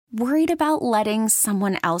Worried about letting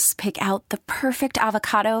someone else pick out the perfect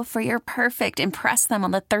avocado for your perfect impress them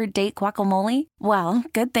on the third date guacamole? Well,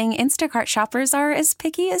 good thing Instacart shoppers are as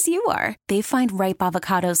picky as you are. They find ripe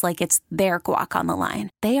avocados like it's their guac on the line.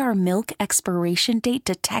 They are milk expiration date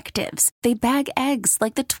detectives. They bag eggs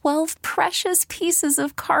like the 12 precious pieces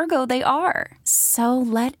of cargo they are. So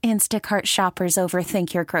let Instacart shoppers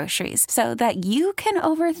overthink your groceries so that you can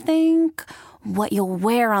overthink what you'll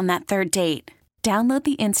wear on that third date. Download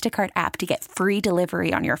the Instacart app to get free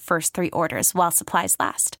delivery on your first 3 orders while supplies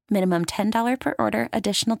last. Minimum $10 per order.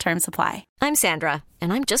 Additional terms apply. I'm Sandra,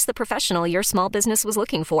 and I'm just the professional your small business was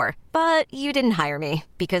looking for. But you didn't hire me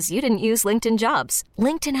because you didn't use LinkedIn Jobs.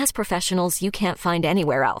 LinkedIn has professionals you can't find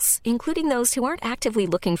anywhere else, including those who aren't actively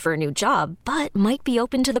looking for a new job, but might be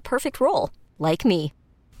open to the perfect role, like me.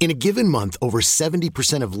 In a given month, over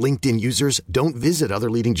 70% of LinkedIn users don't visit other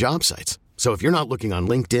leading job sites. So if you're not looking on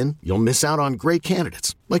LinkedIn, you'll miss out on great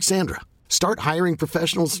candidates like Sandra. Start hiring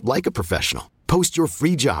professionals like a professional. Post your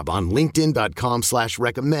free job on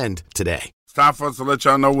linkedin.com/recommend today. It's time for us to let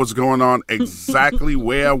y'all know what's going on exactly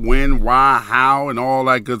where, when, why, how, and all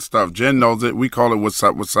that good stuff. Jen knows it. We call it What's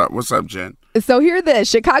Up, What's Up. What's up, Jen? So hear this.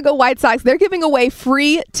 Chicago White Sox, they're giving away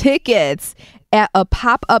free tickets at a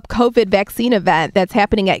pop-up COVID vaccine event that's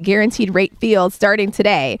happening at Guaranteed Rate Field starting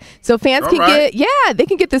today. So fans can they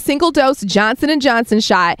can get the single-dose Johnson & Johnson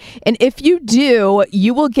shot. And if you do,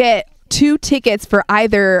 you will get 2 tickets for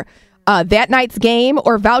either that night's game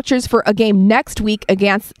or vouchers for a game next week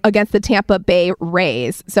against the Tampa Bay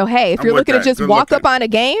Rays. So, hey, if you're looking to just walk up on a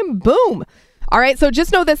game, boom. All right, so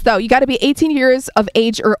just know this, though. You got to be 18 years of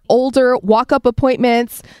age or older. Walk-up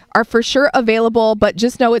appointments are for sure available, but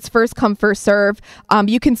just know it's first come, first serve.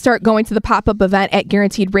 You can start going to the pop-up event at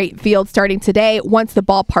Guaranteed Rate Field starting today. Once the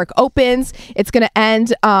ballpark opens, it's going to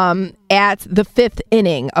end at the 5th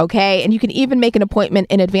inning, okay? And you can even make an appointment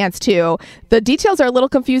in advance, too. The details are a little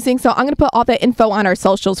confusing, so I'm going to put all that info on our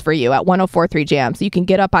socials for you at 1043 Jam, so you can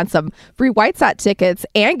get up on some free White Sox tickets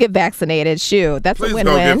and get vaccinated. Shoot, that's a win-win.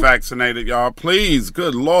 Please go get vaccinated, y'all. Please,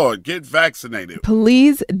 good Lord, get vaccinated.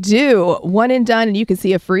 Please do. One and done, and you can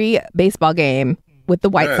see a free baseball game with the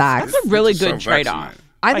White Sox. That's a really good trade-off.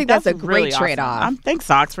 I think that's a great really trade-off. Awesome. Thanks,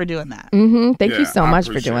 Sox, for doing that. Thank you so much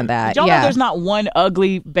for doing that. Did y'all know there's not one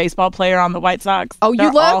ugly baseball player on the White Sox? Oh, They're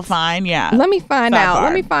you looked? all fine, yeah. Let me find out.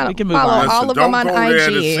 Let me follow all of them on IG. Don't go there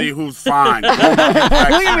to see who's fine.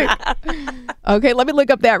 Okay, let me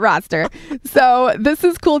look up that roster. So this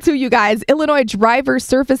is cool too, you guys. Illinois Driver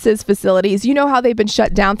Services Facilities. You know how they've been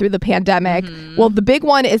shut down through the pandemic. Well, the big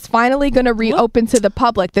one is finally going to reopen to the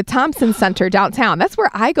public. The Thompson Center downtown. That's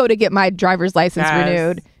where I go to get my driver's license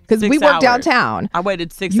renewed. Because we work downtown. I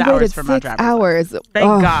waited 6 hours for my driver's license.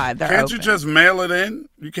 Thank God they're Can't open. you just mail it in?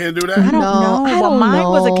 You can't do that? I don't know. Well, mine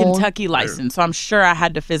was a Kentucky license, so I'm sure I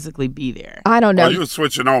had to physically be there. I don't know. Oh, you were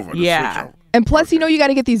switching over. Yeah. And plus, you know, you got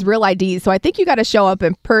to get these real IDs. So I think you got to show up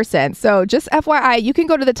in person. So just FYI, you can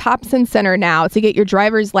go to the Thompson Center now to get your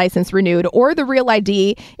driver's license renewed or the real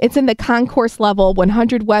ID. It's in the concourse level,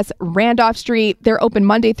 100 West Randolph Street. They're open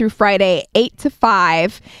Monday through Friday, 8 to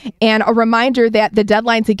 5. And a reminder that the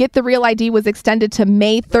deadline to get the real ID was extended to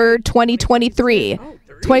May 3rd, 2023.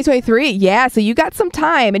 2023? Yeah. So you got some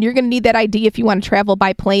time, and you're going to need that ID if you want to travel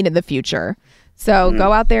by plane in the future. So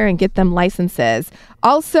go out there and get them licenses.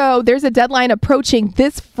 Also, there's a deadline approaching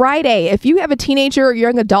this Friday. If you have a teenager or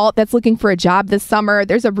young adult that's looking for a job this summer,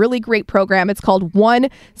 there's a really great program. It's called One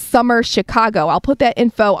Summer Chicago. I'll put that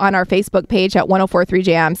info on our Facebook page at 1043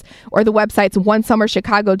 Jams, or the website's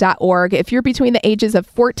onesummerchicago.org. If you're between the ages of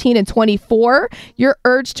 14 and 24, you're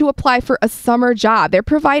urged to apply for a summer job. They're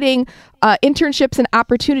providing internships and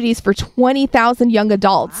opportunities for 20,000 young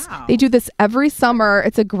adults. Wow. They do this every summer.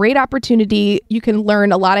 It's a great opportunity. You can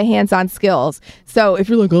learn a lot of hands-on skills. So if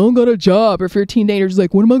you're like, I don't got a job, or if you're a teenager, just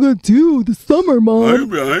like, what am I going to do this summer, Mom? I ain't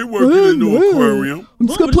working in no aquarium. I'm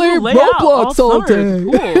just going to play Roblox all day.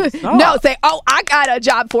 Cool. No, say, oh, I got a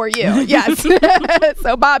job for you. Yes.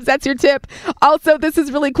 So, Bobs, that's your tip. Also, this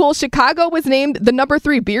is really cool. Chicago was named the number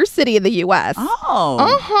 3 beer city in the U.S. Oh.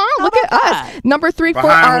 Look at us. Number 3 for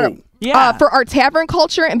our... Yeah. For our tavern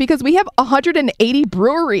culture, and because we have 180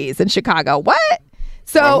 breweries in Chicago. What?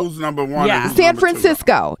 So who's number 1? Yeah. San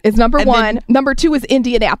Francisco is number 1. Number 2 is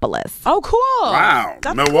Indianapolis. Oh, cool. Wow.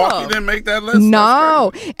 That's Milwaukee cool. didn't make that list?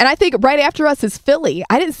 No. And I think right after us is Philly.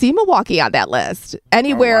 I didn't see Milwaukee on that list.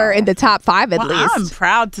 Anywhere in the top 5 at least. I'm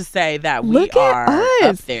proud to say that we Look are at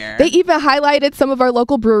us. up there. They even highlighted some of our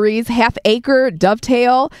local breweries: Half Acre,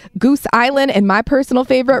 Dovetail, Goose Island, and my personal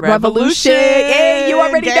favorite, Revolution. Yeah, you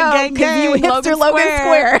already know because you hipster Logan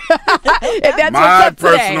Square. And that's my what's up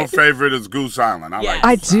personal today. favorite is Goose Island. I like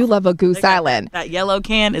I Goose do Island. love a Goose Island. That yellow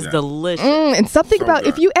can is delicious. And something So about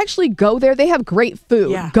good. if you actually go there, they have great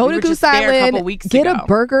food. Yeah, Go we to were Goose just there a couple Island, weeks get ago a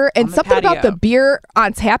burger, and on the something about the patio. beer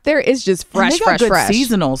on tap there is just fresh, and they got fresh, good fresh.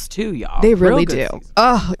 seasonals too, y'all. They really Real do. good seasonals.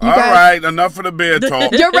 Oh, you All guys. right, enough of the beer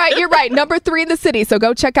talk. You're right. Number 3 in the city. So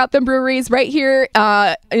go check out the breweries right here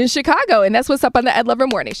in Chicago. And that's what's up on the Ed Lover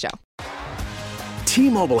Morning Show.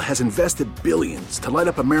 T-Mobile has invested billions to light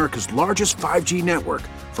up America's largest 5G network,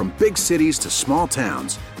 from big cities to small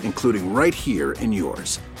towns, including right here in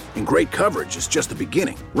yours. And great coverage is just the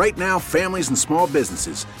beginning. Right now, families and small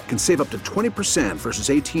businesses can save up to 20% versus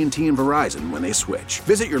AT&T and Verizon when they switch.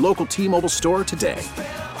 Visit your local T-Mobile store today.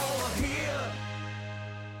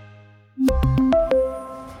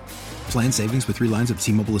 Plan savings with 3 lines of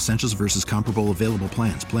T-Mobile Essentials versus comparable available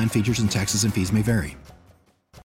plans. Plan features and taxes and fees may vary.